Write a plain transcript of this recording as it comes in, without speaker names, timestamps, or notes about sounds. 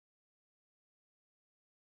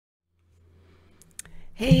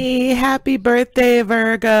Hey, happy birthday,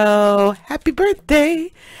 Virgo. Happy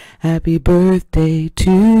birthday. Happy birthday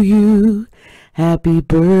to you. Happy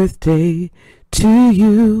birthday to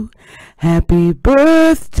you. Happy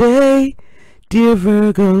birthday, dear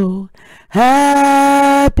Virgo.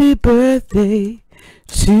 Happy birthday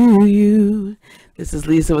to you. This is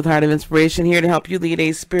Lisa with Heart of Inspiration, here to help you lead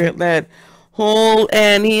a spirit-led, whole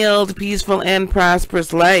and healed, peaceful and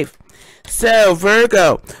prosperous life. So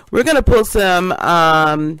Virgo, we're going to pull some,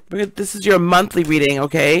 this is your monthly reading,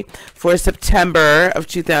 okay, for September of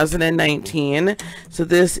 2019. So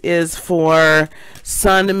this is for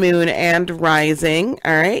sun, moon, and rising,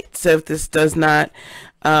 all right? So if this does not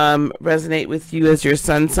resonate with you as your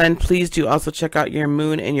sun sign, please do also check out your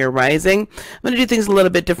moon and your rising. I'm going to do things a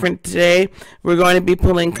little bit different today. We're going to be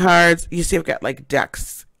pulling cards. You see I've got like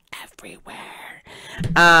decks everywhere.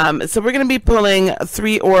 So we're going to be pulling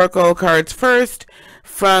 3 oracle cards first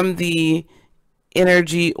from the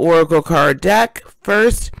energy oracle card deck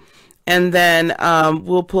first, and then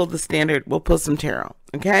we'll pull the standard, we'll pull some tarot,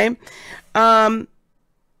 okay?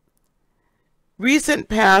 Recent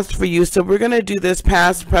past for you, so we're going to do this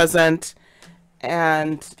past, present,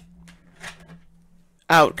 and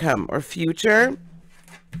outcome or future.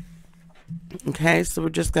 Okay, so we're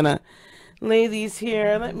just going to lay these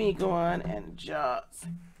here. Let me go on and just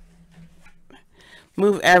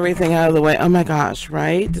move everything out of the way. Oh my gosh,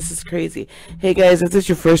 right? This is crazy. Hey guys, if this is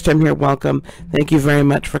your first time here, welcome. Thank you very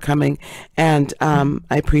much for coming. And I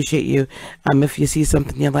appreciate you. If you see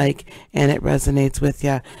something you like and it resonates with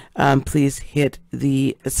you, please hit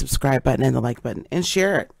the subscribe button and the like button and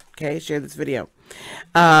share it. Okay, share this video.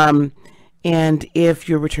 And if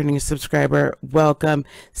you're returning a subscriber, welcome.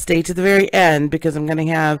 Stay to the very end because I'm going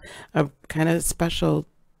to have a kind of special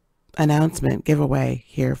announcement giveaway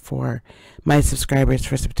here for my subscribers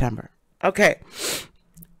for September. Okay.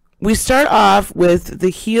 We start off with the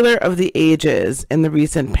healer of the ages in the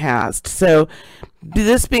recent past. So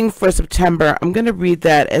this being for September, I'm going to read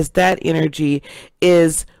that as that energy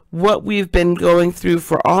is what we've been going through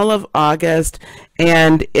for all of August,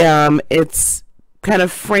 and it's kind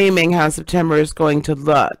of framing how September is going to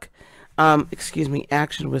look. Excuse me,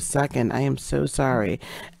 action was second. I am so sorry.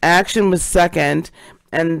 Action was second,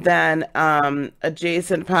 and then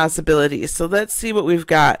adjacent possibilities. So let's see what we've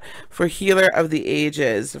got for healer of the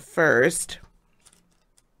ages first.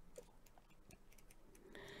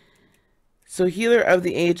 So healer of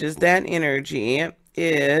the ages, that energy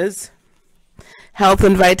is health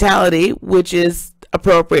and vitality, which is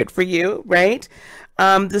appropriate for you, right?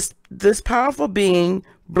 This powerful being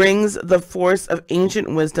brings the force of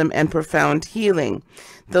ancient wisdom and profound healing.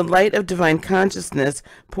 The light of divine consciousness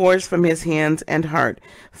pours from his hands and heart,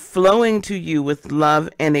 flowing to you with love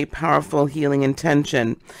and a powerful healing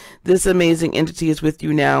intention. This amazing entity is with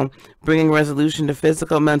you now, bringing resolution to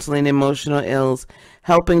physical, mental, and emotional ills,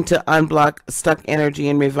 helping to unblock stuck energy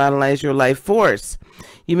and revitalize your life force.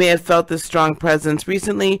 You may have felt this strong presence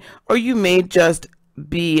recently, or you may just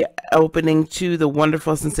be opening to the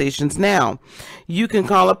wonderful sensations now. You can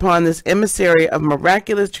call upon this emissary of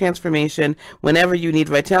miraculous transformation whenever you need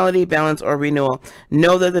vitality, balance, or renewal.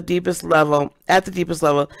 Know that at the deepest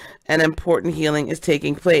level, an important healing is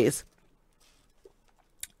taking place.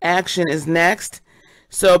 Action is next.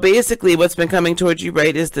 So basically what's been coming towards you,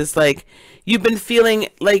 right, is this, like, you've been feeling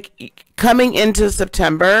like coming into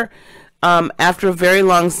September, after a very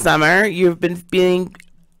long summer, you've been feeling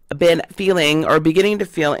or beginning to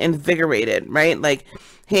feel invigorated, right? Like,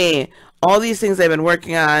 hey, all these things I've been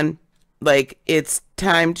working on, like, it's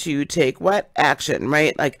time to take what? Action,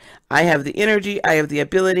 right? Like, I have the energy, I have the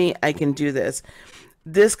ability, I can do this.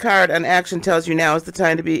 This card on action tells you now is the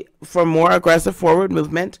time to be for more aggressive forward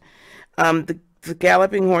movement. The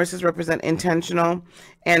galloping horses represent intentional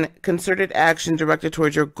and concerted action directed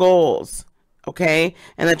towards your goals. Okay,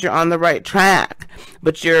 and that you're on the right track,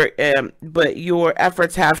 but your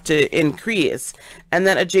efforts have to increase. And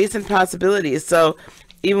then adjacent possibilities. So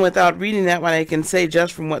even without reading that one, I can say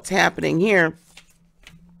just from what's happening here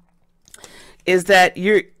is that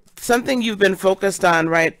something you've been focused on,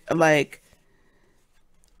 right? Like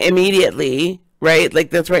immediately, right?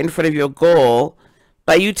 Like that's right in front of your goal.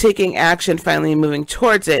 By you taking action, finally moving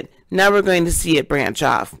towards it, now we're going to see it branch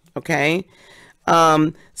off. Okay.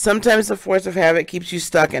 Sometimes the force of habit keeps you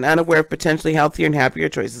stuck and unaware of potentially healthier and happier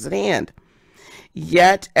choices at hand.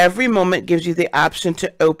 Yet, every moment gives you the option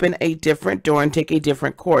to open a different door and take a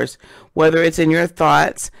different course, whether it's in your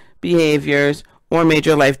thoughts, behaviors, or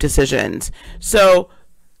major life decisions. So,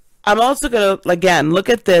 I'm also going to, again, look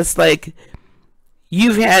at this like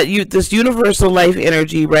this universal life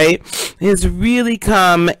energy, right, has really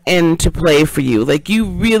come into play for you. Like, you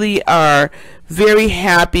really are very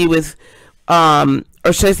happy with,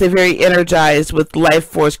 or should I say very energized with life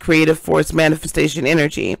force, creative force, manifestation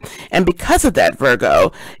energy. And because of that,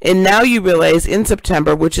 Virgo, and now you realize in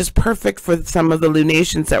September, which is perfect for some of the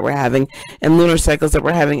lunations that we're having and lunar cycles that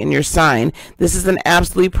we're having in your sign, this is an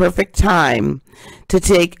absolutely perfect time to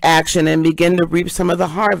take action and begin to reap some of the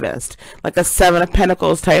harvest, like a Seven of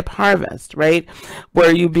Pentacles type harvest, right?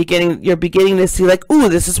 Where you're beginning to see like, ooh,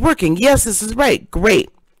 this is working. Yes, this is right. Great.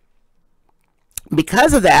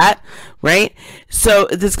 Because of that, right? So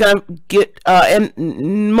this is going to get and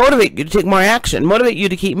motivate you to take more action, motivate you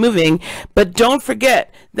to keep moving. But don't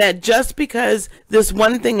forget that just because this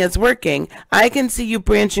one thing is working, I can see you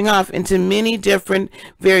branching off into many different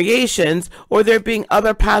variations, or there being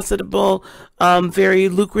other possible, very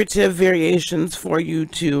lucrative variations for you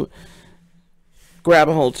to grab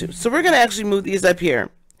a hold to. So we're going to actually move these up here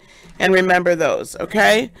and remember those,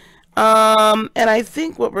 okay? And I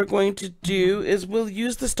think what we're going to do is we'll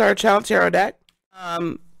use the Star Child Tarot deck.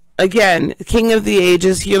 Again, King of the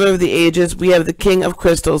Ages, Healer of the Ages. We have the King of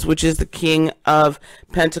Crystals, which is the King of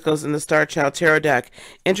Pentacles in the Star Child Tarot deck.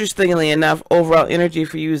 Interestingly enough, overall energy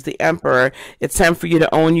for you is the Emperor. It's time for you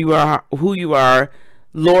to own who you are,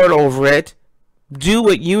 lord over it. Do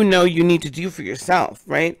what you know you need to do for yourself,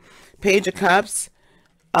 right? Page of Cups.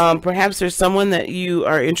 Perhaps there's someone that you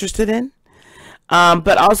are interested in.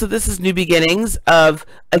 But also this is new beginnings of,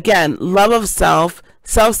 again, love of self,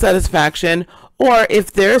 self-satisfaction, or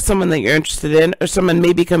if there's someone that you're interested in, or someone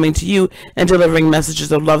may be coming to you and delivering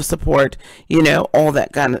messages of love, support, you know, all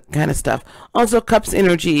that kind of stuff. Also, Cups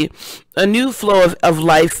energy, a new flow of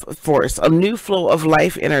life force, a new flow of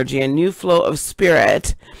life energy, a new flow of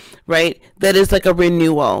spirit, right? That is like a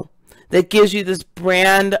renewal that gives you this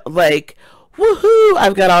brand like, woohoo,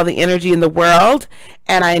 I've got all the energy in the world,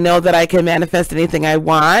 and I know that I can manifest anything I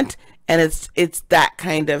want. And it's that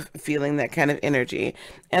kind of feeling, that kind of energy.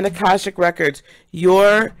 And Akashic Records,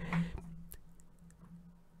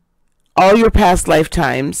 all your past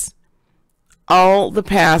lifetimes, all the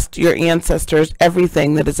past, your ancestors,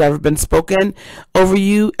 everything that has ever been spoken over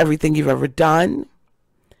you, everything you've ever done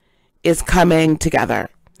is coming together.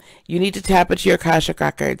 You need to tap into your Akashic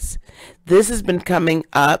Records. This has been coming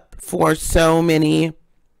up for so many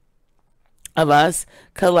of us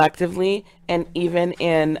collectively, and even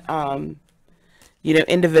in you know,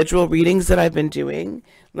 individual readings that I've been doing.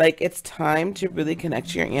 Like, it's time to really connect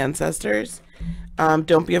to your ancestors.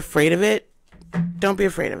 Don't be afraid of it. Don't be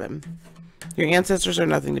afraid of them. Your ancestors are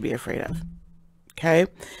nothing to be afraid of. Okay,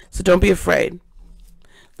 so don't be afraid.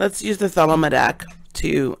 Let's use the Thelema deck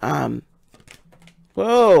to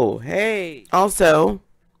whoa, hey. Also,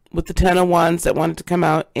 with the Ten of Wands that wanted to come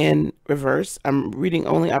out in reverse, I'm reading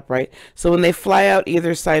only upright. So when they fly out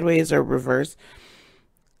either sideways or reverse,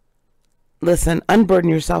 listen, unburden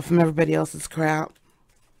yourself from everybody else's crap.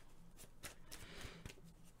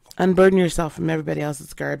 Unburden yourself from everybody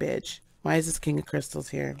else's garbage. Why is this King of Crystals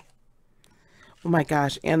here? Oh my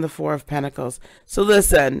gosh, and the Four of Pentacles. So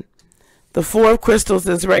listen, the Four of Crystals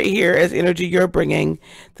is right here as energy you're bringing.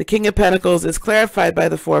 The King of Pentacles is clarified by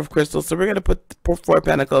the Four of Crystals. So we're going to put the Four of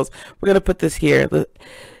Pentacles. We're going to put this here.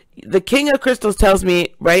 The King of Crystals tells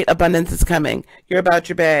me, right, abundance is coming. You're about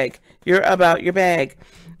your bag. You're about your bag.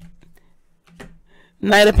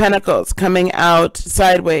 Knight of Pentacles coming out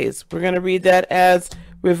sideways. We're going to read that as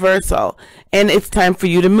reversal. And it's time for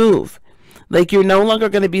you to move. Like, you're no longer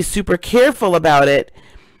going to be super careful about it.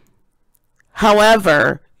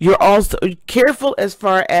 However, you're also careful as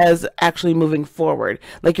far as actually moving forward.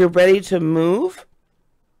 Like, you're ready to move.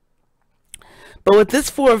 But what this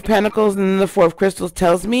Four of Pentacles and then the Four of Crystals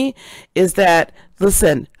tells me is that,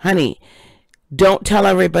 listen, honey, don't tell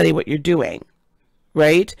everybody what you're doing,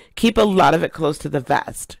 right? Keep a lot of it close to the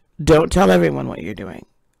vest. Don't tell everyone what you're doing.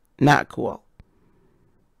 Not cool.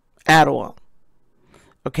 At all.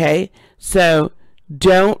 Okay? So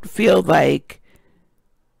don't feel like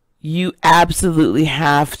you absolutely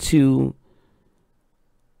have to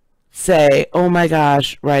say, oh my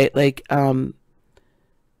gosh, right? Like, I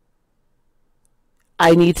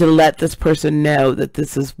need to let this person know that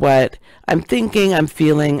this is what I'm thinking, I'm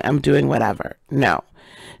feeling, I'm doing whatever. No.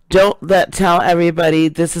 Don't tell everybody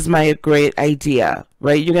this is my great idea,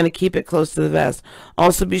 right? You're going to keep it close to the vest.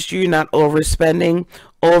 Also, be sure you're not overspending,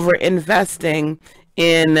 over-investing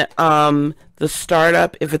in the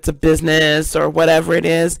startup, if it's a business or whatever it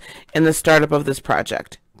is, in the startup of this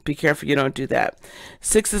project. be careful you don't do that.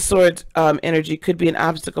 Six of Swords energy could be an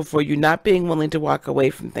obstacle for you, not being willing to walk away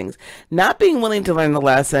from things, not being willing to learn the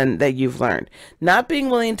lesson that you've learned, not being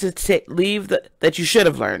willing to leave that you should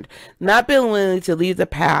have learned, not being willing to leave the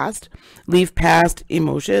past, leave past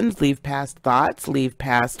emotions, leave past thoughts, leave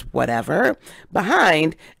past whatever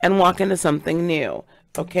behind, and walk into something new.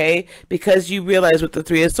 Okay, because you realize with the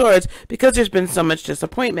Three of Swords, because there's been so much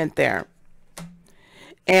disappointment there.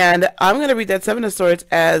 And I'm going to read that Seven of Swords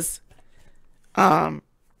as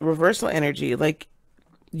reversal energy. Like,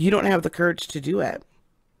 you don't have the courage to do it.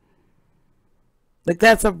 Like,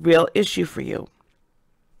 that's a real issue for you.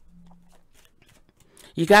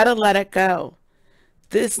 You got to let it go.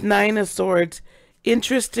 This Nine of Swords,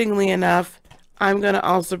 interestingly enough, I'm going to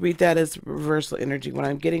also read that as reversal energy. What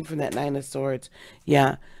I'm getting from that Nine of Swords.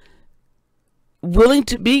 Yeah. Willing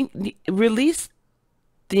to release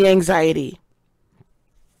the anxiety.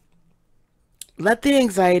 Let the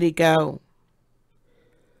anxiety go.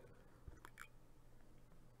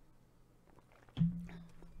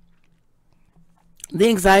 The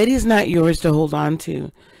anxiety is not yours to hold on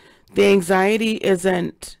to. The anxiety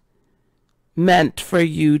isn't meant for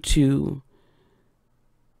you to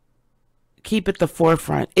keep at the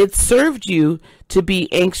forefront. It served you to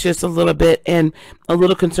be anxious a little bit and a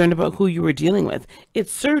little concerned about who you were dealing with. It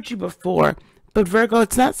served you before, but Virgo,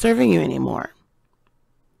 it's not serving you anymore.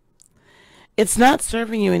 It's not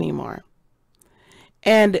serving you anymore.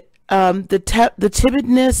 And the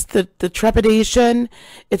timidness, the trepidation,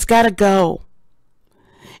 it's got to go.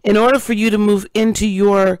 In order for you to move into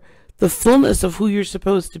the fullness of who you're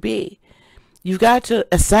supposed to be, you've got to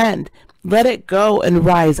ascend. Let it go and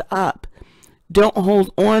rise up. Don't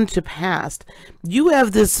hold on to past. You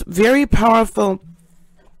have this very powerful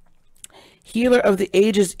healer of the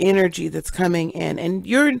ages energy that's coming in, and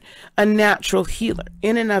you're a natural healer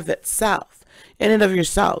in and of itself. In and of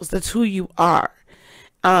yourselves. That's who you are.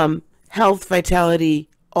 Health, vitality,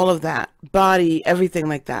 all of that. Body, everything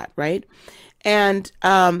like that, right? And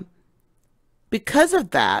because of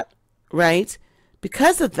that, right?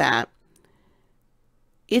 Because of that,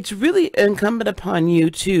 it's really incumbent upon you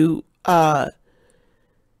to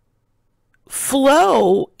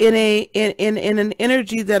flow in an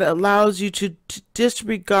energy that allows you to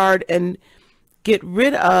disregard and get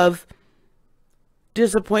rid of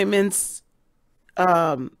disappointments,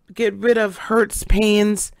 get rid of hurts,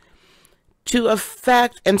 pains, to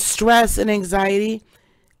affect and stress and anxiety,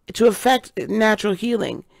 to affect natural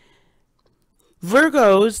healing.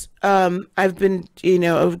 Virgos, I've been,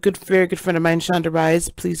 a very good friend of mine, Shonda Rise.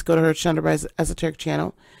 Please go to her Shonda Rise Esoteric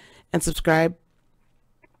channel and subscribe.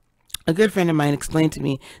 A good friend of mine explained to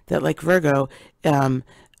me that, like, Virgo,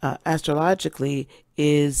 astrologically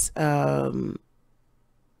is like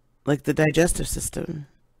the digestive system,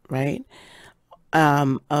 right?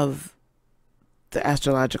 Of the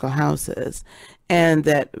astrological houses, and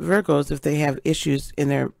that Virgos, if they have issues in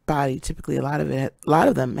their body, typically a lot of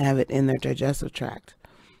them have it in their digestive tract.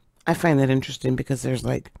 I find that interesting because there's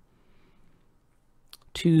like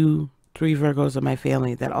 2-3 Virgos in my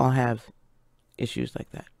family that all have issues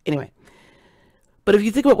like that. Anyway, but if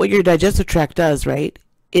you think about what your digestive tract does, right?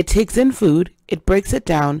 It takes in food, it breaks it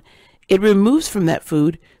down, it removes from that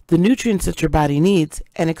food the nutrients that your body needs,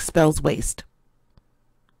 and expels waste.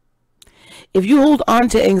 If you hold on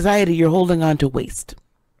to anxiety, you're holding on to waste.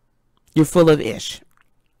 You're full of ish,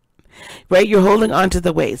 right? You're holding on to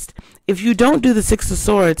the waste. If you don't do the Six of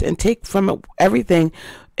Swords and take from it everything,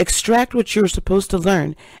 extract what you're supposed to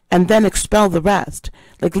learn, and then expel the rest,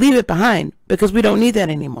 like leave it behind, because we don't need that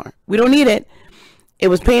anymore. We don't need it. It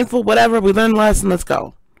was painful, whatever. We learned a lesson. Let's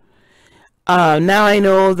go. Now I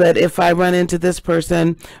know that if I run into this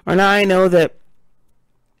person, or now I know that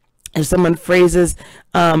if someone phrases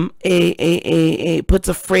puts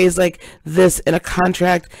a phrase like this in a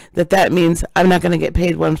contract, that means I'm not going to get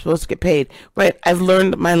paid what I'm supposed to get paid, right? I've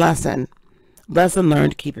learned my lesson. Lesson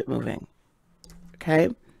learned, keep it moving.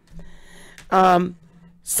 Okay?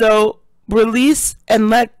 So release and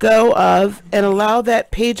let go of, and allow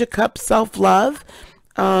that Page of Cups self-love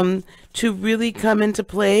to really come into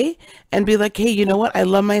play, and be like, hey, you know what? I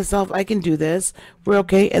love myself. I can do this. We're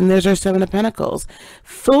okay. And there's our Seven of Pentacles.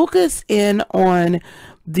 Focus in on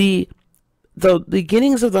the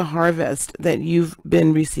beginnings of the harvest that you've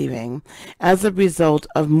been receiving as a result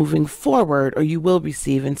of moving forward, or you will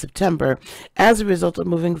receive in September, as a result of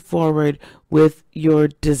moving forward with your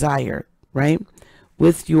desire, right?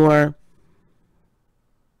 With your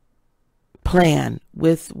plan,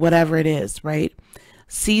 with whatever it is, right?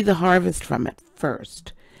 See the harvest from it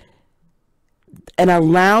first. and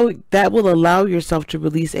that will allow yourself to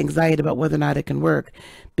release anxiety about whether or not it can work,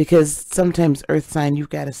 because sometimes earth sign you've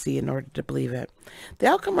got to see in order to believe it. The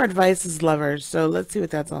outcome or advice is Lovers, so let's see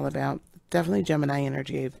what that's all about. Definitely Gemini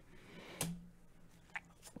energy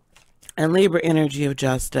and Libra energy of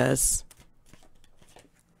Justice,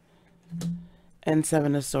 and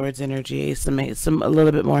Seven of Swords energy, some a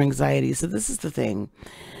little bit more anxiety. So this is the thing.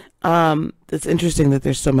 It's interesting that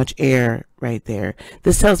there's so much air right there.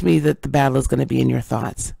 This tells me that the battle is going to be in your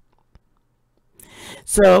thoughts.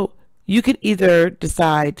 So you could either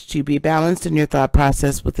decide to be balanced in your thought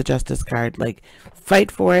process with the Justice card, like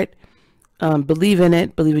fight for it, believe in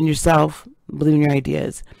it, believe in yourself, believe in your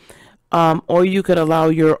ideas. Or you could allow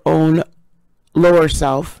your own lower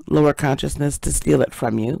self, lower consciousness to steal it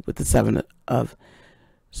from you with the Seven of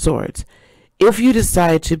Swords. If you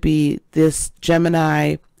decide to be this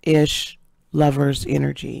Gemini-ish Lovers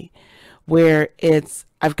energy, where it's,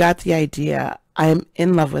 I've got the idea, I'm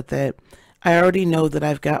in love with it, I already know that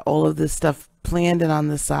I've got all of this stuff planned and on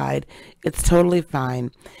the side, it's totally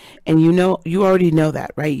fine. And you already know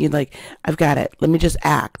that, right? You're like, I've got it. Let me just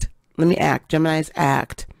act. Let me act. Geminis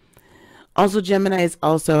act. Also, Geminis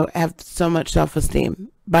also have so much self-esteem,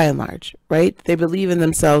 by and large, right? They believe in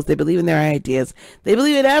themselves. They believe in their ideas. They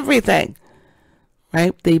believe in everything,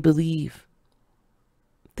 right? They believe.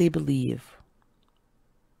 They believe.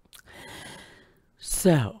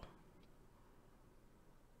 So,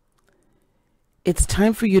 it's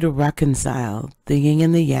time for you to reconcile the yin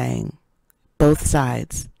and the yang, both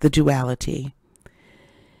sides, the duality.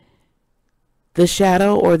 The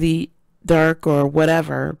shadow or the dark or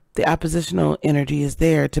whatever, the oppositional energy is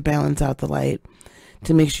there to balance out the light,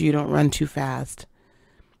 to make sure you don't run too fast.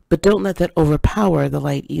 But don't let that overpower the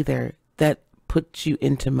light either. That puts you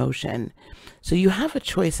into motion. So you have a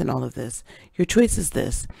choice in all of this. Your choice is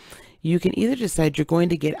this. You can either decide you're going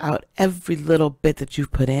to get out every little bit that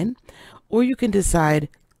you've put in, or you can decide,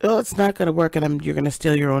 oh, it's not going to work and you're going to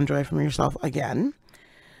steal your own joy from yourself again.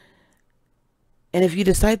 And if you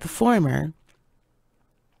decide the former,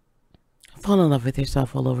 fall in love with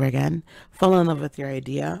yourself all over again. Fall in love with your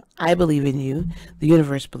idea. I believe in you. The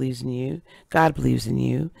universe believes in you. God believes in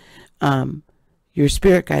you. Your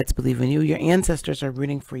spirit guides believe in you. Your ancestors are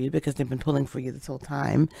rooting for you because they've been pulling for you this whole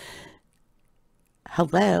time.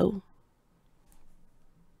 Hello.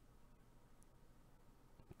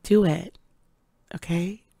 Do it.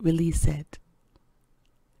 Okay? Release it.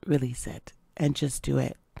 Release it. And just do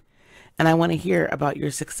it. And I want to hear about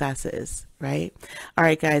your successes, right? All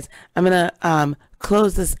right, guys. I'm going to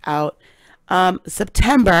close this out.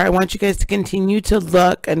 September, I want you guys to continue to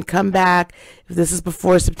look and come back. If this is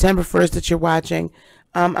before September 1st that you're watching,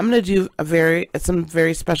 I'm going to do some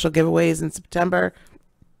very special giveaways in September.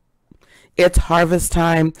 It's harvest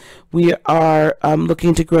time. We are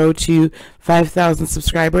looking to grow to 5,000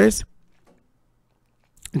 subscribers.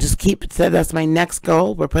 Just that's my next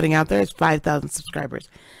goal we're putting out there is 5,000 subscribers.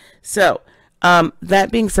 So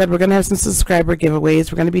that being said, we're going to have some subscriber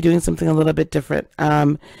giveaways. We're going to be doing something a little bit different.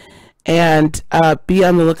 And be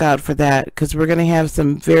on the lookout for that, because we're going to have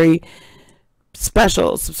some very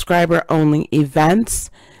special subscriber only events.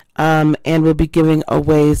 And we'll be giving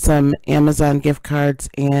away some Amazon gift cards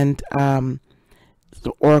and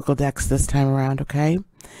Oracle decks this time around, okay?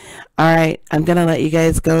 All right, I'm going to let you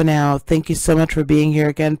guys go now. Thank you so much for being here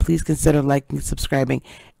again. Please consider liking, subscribing,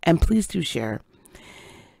 and please do share.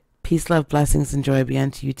 Peace, love, blessings, and joy be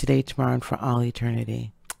unto you today, tomorrow, and for all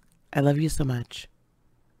eternity. I love you so much.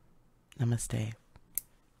 Namaste.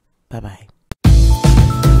 Bye-bye.